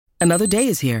Another day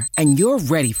is here, and you're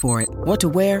ready for it. What to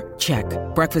wear? Check.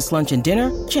 Breakfast, lunch, and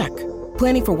dinner? Check.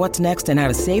 Planning for what's next and how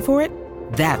to save for it?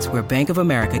 That's where Bank of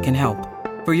America can help.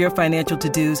 For your financial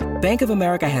to-dos, Bank of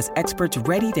America has experts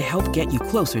ready to help get you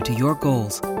closer to your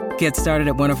goals. Get started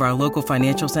at one of our local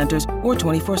financial centers or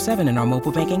 24/7 in our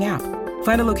mobile banking app.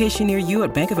 Find a location near you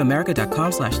at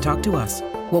bankofamerica.com/talktous.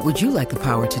 What would you like the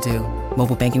power to do?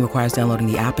 Mobile banking requires downloading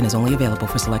the app and is only available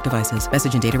for select devices.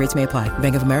 Message and data rates may apply.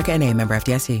 Bank of America N.A., member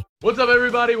FDIC. What's up,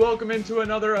 everybody? Welcome into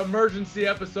another emergency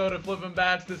episode of Flippin'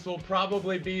 Bats. This will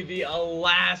probably be the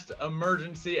last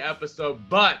emergency episode,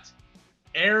 but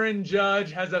Aaron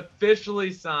Judge has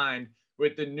officially signed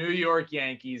with the New York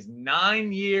Yankees.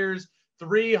 9 years,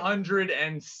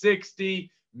 $360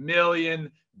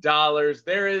 million.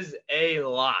 There is a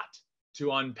lot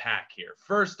to unpack here.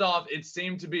 First off, it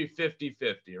seemed to be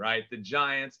 50-50, right? The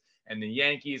Giants and the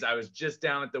Yankees. I was just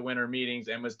down at the winter meetings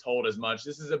and was told as much.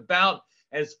 This is about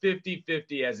as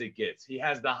 50-50 as it gets. He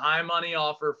has the high money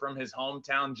offer from his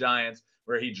hometown Giants,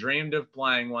 where he dreamed of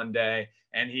playing one day,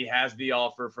 and he has the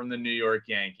offer from the New York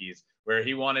Yankees, where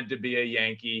he wanted to be a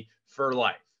Yankee for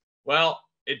life. Well,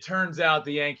 it turns out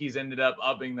the Yankees ended up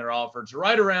upping their offer to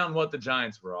right around what the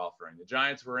Giants were offering. The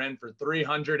Giants were in for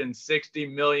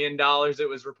 $360 million, it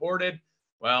was reported.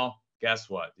 Well,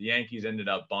 guess what? The Yankees ended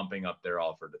up bumping up their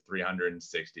offer to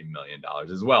 $360 million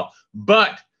as well.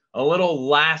 But a little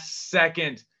last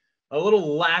second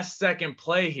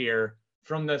play here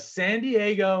from the San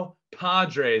Diego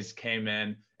Padres came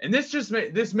in, and this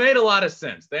made a lot of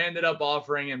sense. They ended up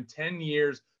offering him 10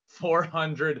 years,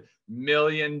 $400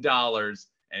 million,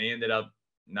 and he ended up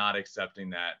not accepting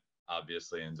that.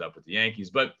 Obviously ends up with the Yankees,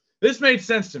 but this made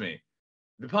sense to me.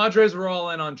 The Padres were all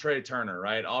in on Trey Turner,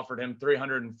 right? Offered him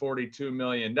 $342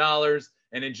 million,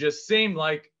 and it just seemed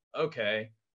like,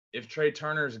 okay, if Trey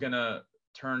Turner is going to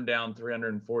turn down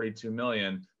 $342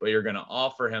 million, but you're going to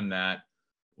offer him that,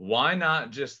 why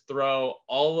not just throw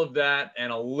all of that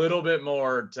and a little bit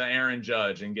more to Aaron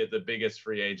Judge and get the biggest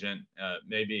free agent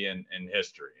maybe in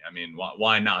history? I mean,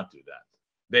 why not do that?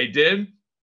 They did.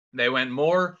 They went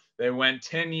more. They went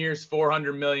 10 years,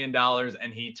 $400 million,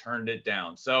 and he turned it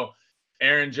down. So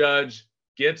Aaron Judge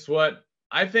gets what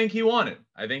I think he wanted.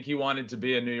 I think he wanted to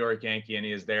be a New York Yankee, and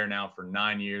he is there now for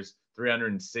 9 years,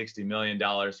 $360 million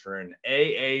for an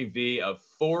AAV of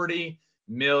 $40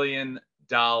 million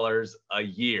a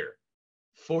year.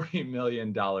 $40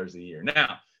 million a year.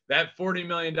 Now, that $40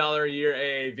 million a year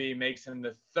AAV makes him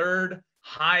the third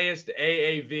highest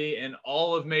AAV in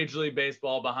all of Major League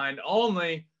Baseball, behind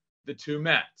only the two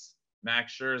Mets,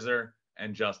 Max Scherzer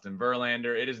and Justin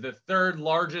Verlander. It is the third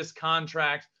largest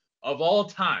contract of all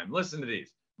time. Listen to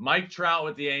these. Mike Trout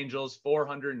with the Angels,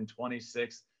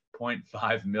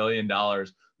 $426.5 million.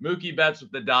 Mookie Betts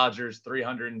with the Dodgers,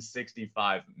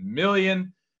 $365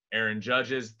 million. Aaron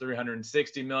Judge's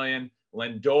 $360 million.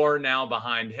 Lindor now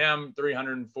behind him,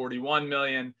 $341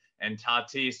 million. And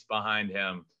Tatis behind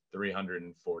him,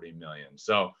 $340 million.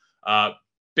 So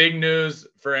big news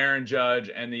for Aaron Judge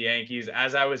and the Yankees.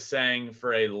 As I was saying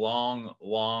for a long,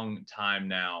 long time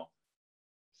now,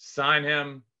 sign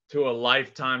him to a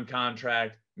lifetime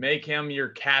contract. Make him your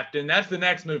captain. That's the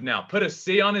next move now. Put a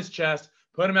C on his chest.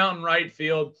 Put him out in right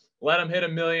field. Let him hit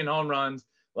 1,000,000 home runs.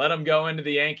 Let him go into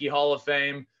the Yankee Hall of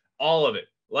Fame. All of it.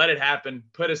 Let it happen.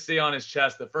 Put a C on his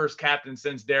chest. The first captain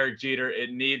since Derek Jeter.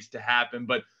 It needs to happen.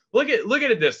 But look at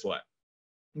it this way.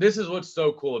 This is what's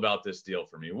so cool about this deal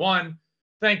for me. One,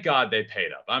 thank God they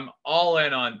paid up. I'm all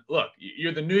in on, look,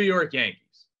 you're the New York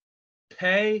Yankees.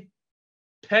 Pay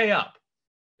up.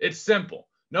 It's simple.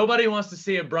 Nobody wants to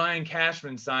see a Brian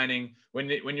Cashman signing when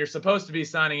you're supposed to be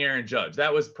signing Aaron Judge.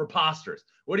 That was preposterous.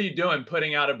 What are you doing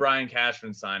putting out a Brian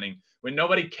Cashman signing when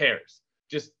nobody cares?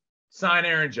 Just sign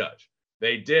Aaron Judge.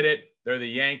 They did it. They're the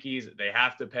Yankees. They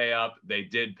have to pay up. They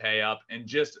did pay up. And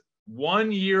just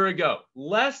 1 year ago,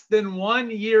 less than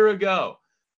 1 year ago,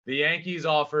 the Yankees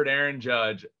offered Aaron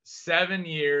Judge 7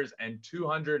 years and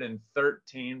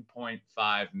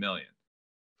 $213.5 million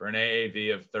for an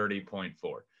AAV of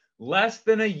 30.4. Less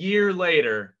than a year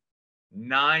later,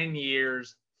 9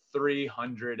 years,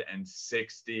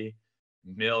 $360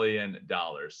 million.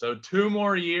 So 2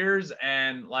 more years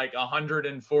and like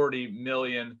 140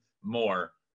 million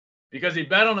more, because he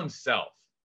bet on himself.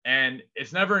 And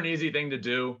it's never an easy thing to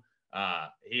do.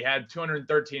 He had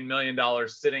 $213 million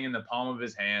sitting in the palm of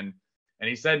his hand, and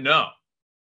he said no.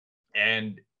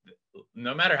 And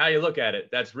no matter how you look at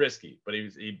it, that's risky. But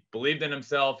he believed in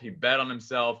himself. He bet on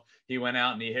himself. He went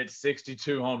out and he hit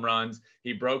 62 home runs.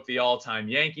 He broke the all-time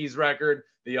Yankees record,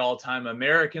 the all-time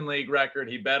American League record.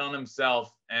 He bet on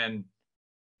himself, and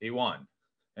he won.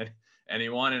 and he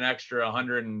won an extra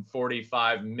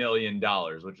 $145 million,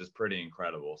 which is pretty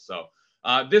incredible. So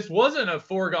this wasn't a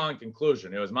foregone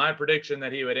conclusion. It was my prediction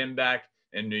that he would end back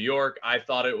in New York. I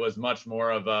thought it was much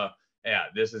more of a, yeah,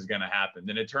 this is going to happen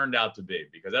than it turned out to be,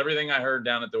 because everything I heard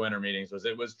down at the winter meetings was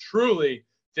it was truly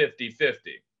 50-50.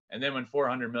 And then when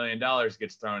 $400 million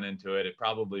gets thrown into it, it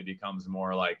probably becomes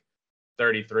more like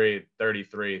 33,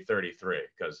 33, 33,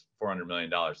 because $400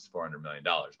 million is $400 million.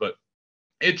 But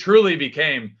it truly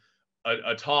became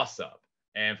a toss-up.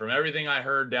 And from everything I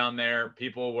heard down there,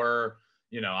 people were,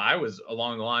 I was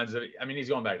along the lines of, I mean, he's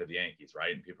going back to the Yankees,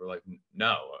 right? And people are like,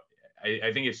 no,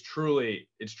 I think it's truly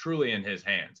in his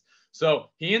hands. So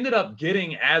he ended up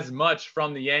getting as much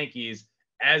from the Yankees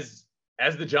as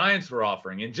the Giants were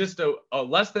offering. And just a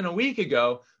less than a week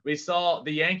ago, we saw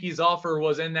the Yankees offer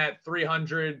was in that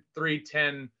 300,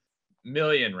 310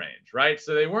 million range, right?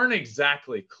 So they weren't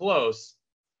exactly close.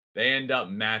 They end up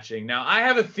matching. Now, I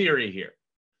have a theory here.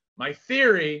 My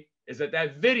theory is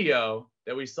that video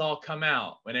that we saw come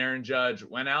out when Aaron Judge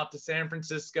went out to San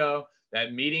Francisco,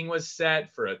 that meeting was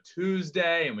set for a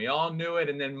Tuesday, and we all knew it.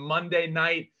 And then Monday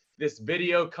night, this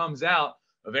video comes out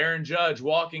of Aaron Judge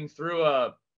walking through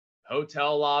a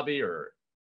hotel lobby or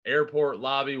airport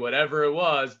lobby, whatever it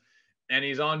was, and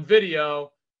he's on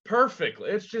video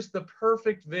perfectly. It's just the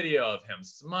perfect video of him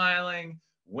smiling,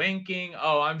 winking.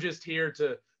 Oh, I'm just here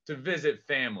to visit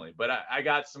family, but I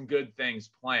got some good things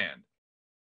planned.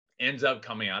 Ends up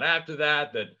coming out after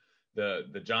that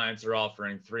the Giants are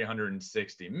offering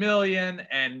 $360 million.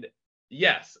 And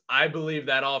yes, I believe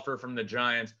that offer from the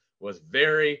Giants was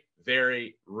very,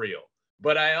 very real.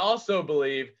 But I also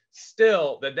believe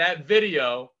still that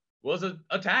video was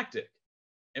a tactic.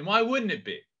 And why wouldn't it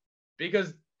be?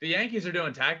 Because the Yankees are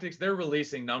doing tactics. They're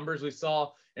releasing numbers. We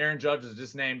saw Aaron Judge was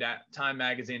just named Time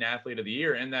Magazine Athlete of the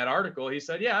Year. In that article, he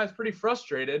said, yeah, I was pretty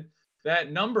frustrated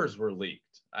that numbers were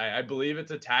leaked. I believe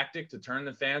it's a tactic to turn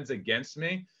the fans against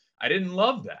me. I didn't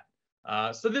love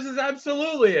that. So this is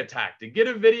absolutely a tactic. Get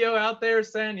a video out there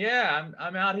saying, yeah,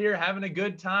 I'm out here having a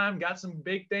good time. Got some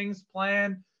big things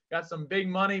planned. Got some big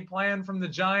money planned from the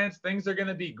Giants. Things are going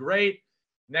to be great.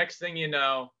 Next thing you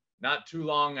know, not too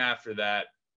long after that,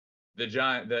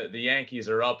 the Yankees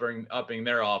are upping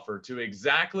their offer to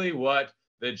exactly what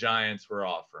the Giants were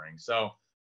offering. So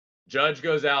Judge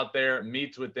goes out there,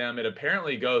 meets with them. It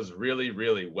apparently goes really,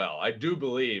 really well. I do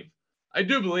believe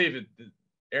that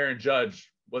Aaron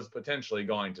Judge was potentially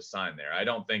going to sign there. I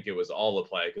don't think it was all a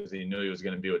play because he knew he was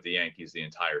going to be with the Yankees the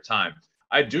entire time.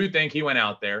 I do think he went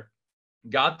out there,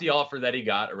 got the offer that he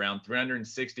got, around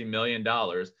 $360 million,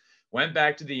 went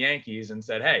back to the Yankees and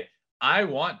said, hey, I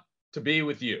want to be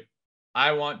with you.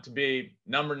 I want to be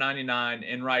number 99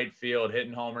 in right field,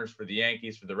 hitting homers for the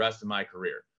Yankees for the rest of my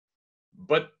career.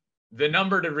 But the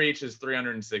number to reach is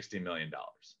 $360 million.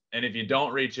 And if you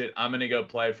don't reach it, I'm going to go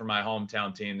play for my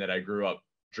hometown team that I grew up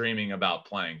dreaming about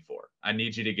playing for. I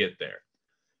need you to get there.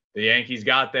 The Yankees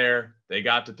got there. They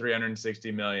got to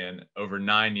 $360 million over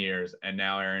 9 years. And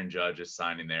now Aaron Judge is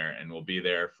signing there and will be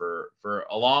there for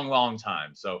a long, long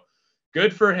time. So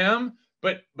good for him.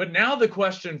 But now the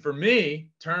question for me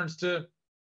turns to,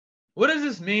 what does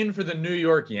this mean for the New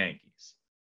York Yankees?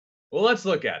 Well, let's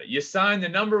look at it. You signed the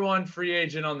number one free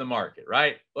agent on the market,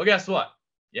 right? Well, guess what?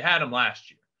 You had him last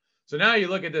year. So now you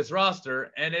look at this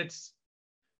roster, and it's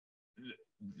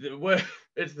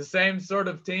the same sort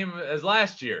of team as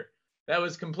last year that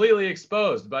was completely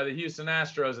exposed by the Houston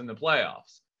Astros in the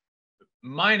playoffs,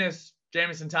 minus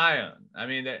Jameson Taillon. I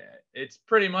mean, it's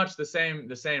pretty much the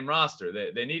same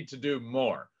roster. They need to do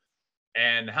more.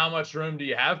 And how much room do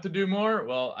you have to do more?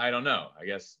 Well, I don't know. I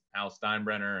guess Hal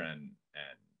Steinbrenner and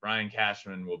Brian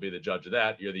Cashman will be the judge of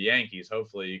that. You're the Yankees.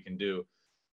 Hopefully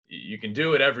you can do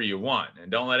whatever you want,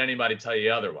 and don't let anybody tell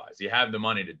you otherwise. You have the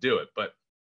money to do it, but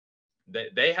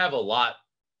they have a lot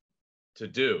to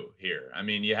do here. I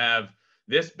mean, you have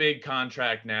this big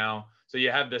contract now. So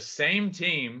you have the same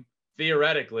team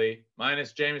theoretically,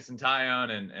 minus Jameson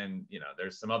Taillon and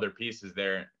there's some other pieces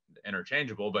there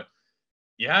interchangeable, but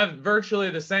you have virtually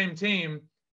the same team.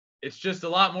 It's just a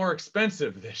lot more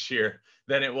expensive this year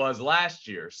than it was last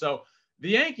year. So the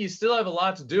Yankees still have a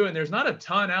lot to do, and there's not a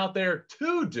ton out there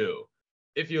to do.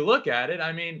 If you look at it,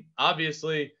 I mean,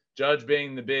 obviously Judge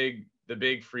being the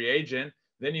big free agent,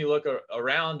 then you look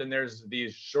around and there's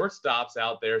these shortstops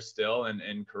out there still,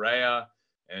 and Correa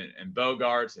and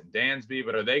Bogarts and Dansby,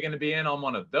 but are they going to be in on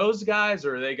one of those guys,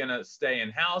 or are they going to stay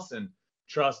in-house and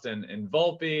trust in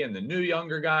Volpe and the new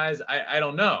younger guys? I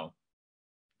don't know.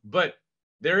 But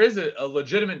there is a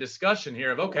legitimate discussion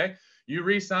here of, okay, you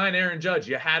re-sign Aaron Judge.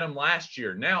 You had him last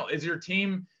year. Now, is your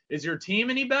team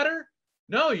any better?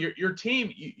 No, your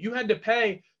team, you had to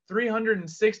pay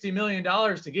 $360 million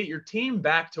to get your team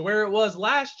back to where it was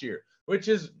last year, which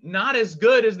is not as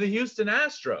good as the Houston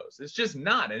Astros. It's just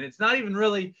not. And it's not even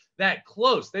really that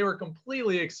close. They were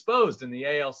completely exposed in the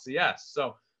ALCS.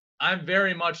 So I'm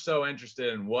very much so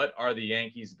interested in what are the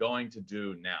Yankees going to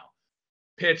do now.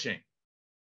 Pitching.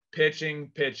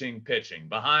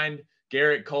 Behind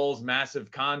Garrett Cole's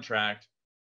massive contract,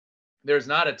 there's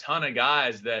not a ton of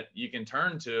guys that you can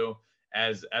turn to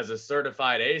as a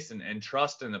certified ace and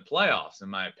trust in the playoffs, in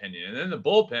my opinion. And then the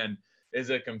bullpen is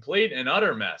a complete and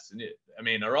utter mess. I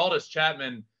mean, Aroldis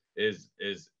Chapman is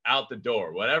out the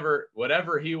door.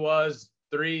 Whatever he was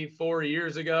 3-4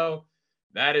 years ago,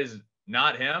 that is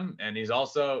not him, and he's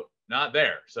also not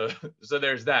there. So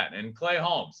there's that. And Clay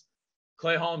Holmes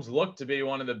looked to be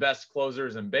one of the best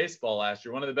closers in baseball last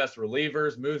year, one of the best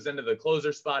relievers, moves into the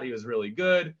closer spot. He was really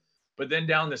good. But then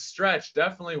down the stretch,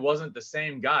 definitely wasn't the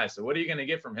same guy. So what are you going to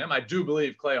get from him? I do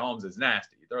believe Clay Holmes is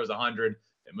nasty. He throws 100.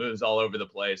 It moves all over the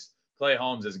place. Clay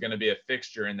Holmes is going to be a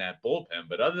fixture in that bullpen.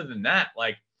 But other than that,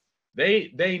 like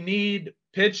they need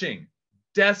pitching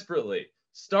desperately,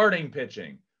 starting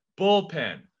pitching,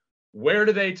 bullpen. Where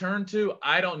do they turn to?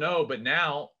 I don't know. But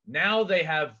now they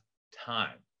have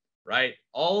time, right?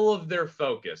 All of their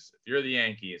focus, if you're the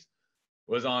Yankees,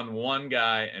 was on one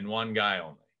guy and one guy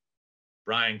only.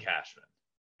 Brian Cashman.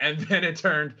 And then it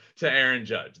turned to Aaron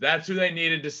Judge. That's who they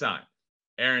needed to sign.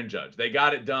 Aaron Judge. They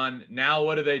got it done. Now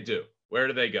what do they do? Where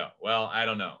do they go? Well, I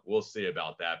don't know. We'll see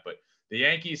about that. But the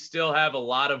Yankees still have a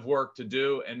lot of work to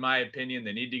do, in my opinion.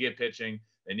 They need to get pitching.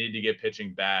 They need to get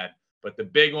pitching bad. But the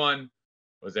big one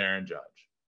was Aaron Judge.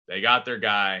 They got their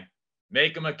guy.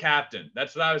 Make him a captain.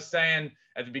 That's what I was saying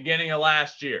at the beginning of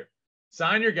last year.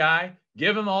 Sign your guy.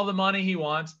 Give him all the money he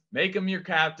wants. Make him your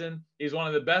captain. He's one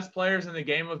of the best players in the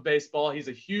game of baseball. He's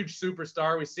a huge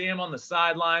superstar. We see him on the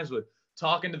sidelines with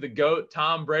talking to the GOAT,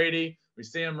 Tom Brady. We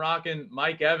see him rocking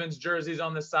Mike Evans jerseys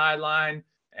on the sideline.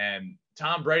 And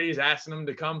Tom Brady's asking him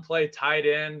to come play tight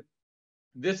end.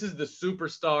 This is the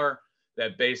superstar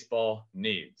that baseball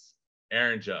needs.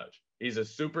 Aaron Judge. He's a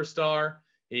superstar.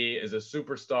 He is a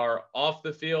superstar off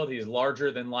the field. He's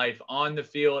larger than life on the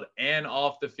field and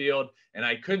off the field. And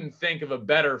I couldn't think of a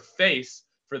better face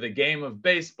for the game of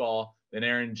baseball than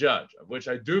Aaron Judge, of which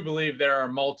I do believe there are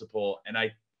multiple. And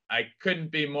I couldn't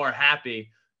be more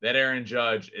happy that Aaron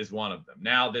Judge is one of them.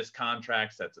 Now this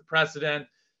contract sets a precedent.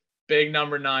 Big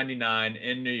number 99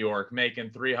 in New York,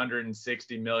 making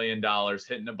 $360 million,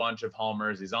 hitting a bunch of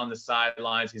homers. He's on the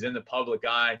sidelines. He's in the public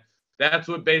eye. That's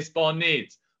what baseball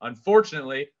needs.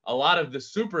 Unfortunately, a lot of the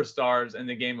superstars in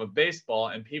the game of baseball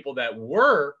and people that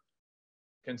were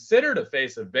considered a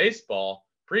face of baseball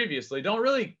previously don't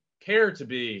really care to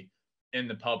be in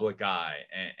the public eye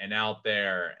and out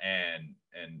there and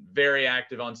very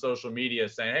active on social media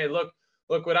saying, hey, look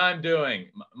what I'm doing.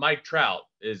 Mike Trout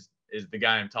is the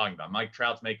guy I'm talking about. Mike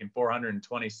Trout's making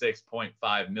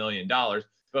 $426.5 million,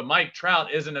 but Mike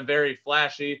Trout isn't a very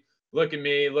flashy, look at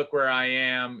me, look where I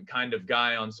am kind of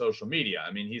guy on social media.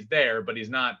 I mean, he's there, but he's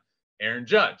not Aaron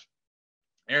Judge.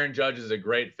 Aaron Judge is a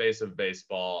great face of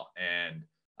baseball, and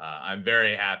I'm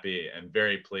very happy and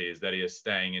very pleased that he is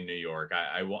staying in New York.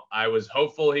 I was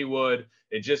hopeful he would.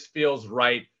 It just feels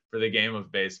right for the game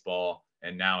of baseball,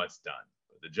 and now it's done.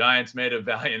 The Giants made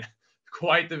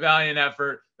quite the valiant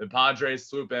effort. The Padres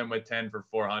swoop in with 10 for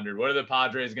 400. What are the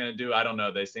Padres going to do? I don't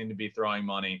know. They seem to be throwing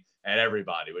money at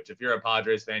everybody, which if you're a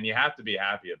Padres fan, you have to be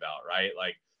happy about, right?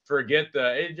 Like, forget the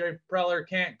AJ Preller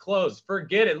can't close.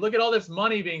 Forget it. Look at all this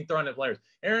money being thrown at players.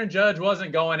 Aaron Judge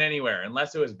wasn't going anywhere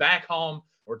unless it was back home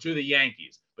or to the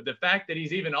Yankees. But the fact that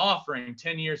he's even offering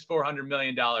 10 years, $400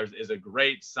 million is a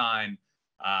great sign.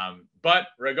 But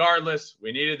regardless,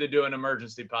 we needed to do an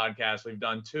emergency podcast. We've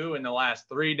done 2 in the last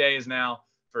 3 days now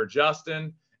for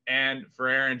Justin and for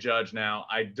Aaron Judge now.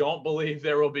 I don't believe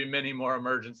there will be many more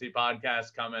emergency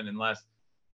podcasts coming unless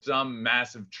some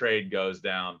massive trade goes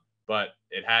down, but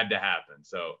it had to happen.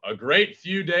 So a great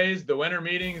few days. The winter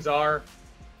meetings are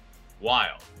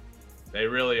wild. They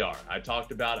really are. I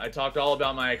talked all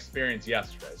about my experience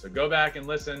yesterday. So go back and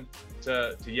listen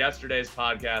to yesterday's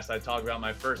podcast. I talked about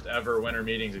my first ever winter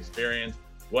meetings experience,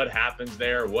 what happens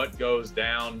there, what goes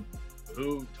down,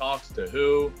 who talks to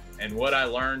who, and what I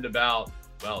learned about,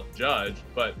 well, Judge,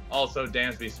 but also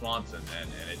Dansby Swanson. And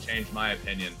it changed my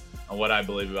opinion on what I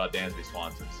believe about Dansby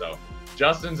Swanson. So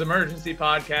Justin's emergency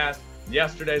podcast,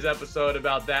 yesterday's episode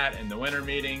about that and the winter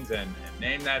meetings and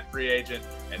name that free agent.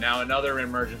 And now another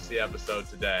emergency episode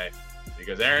today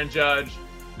because Aaron Judge,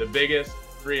 the biggest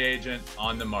free agent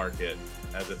on the market,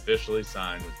 has officially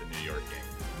signed with the New York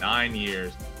Yankees. 9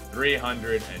 years,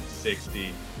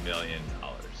 $360 million.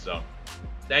 So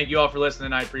thank you all for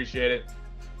listening. I appreciate it.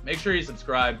 Make sure you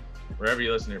subscribe wherever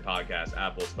you listen to your podcast,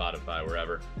 Apple, Spotify,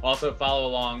 wherever. Also, follow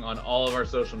along on all of our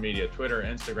social media, Twitter,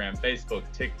 Instagram, Facebook,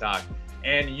 TikTok,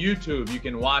 and YouTube. You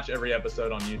can watch every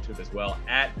episode on YouTube as well,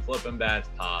 at Flippin' Bats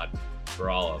Pod for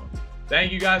all of them.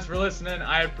 Thank you guys for listening.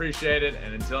 I appreciate it.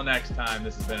 And until next time,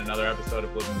 this has been another episode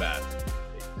of Flippin' Bats.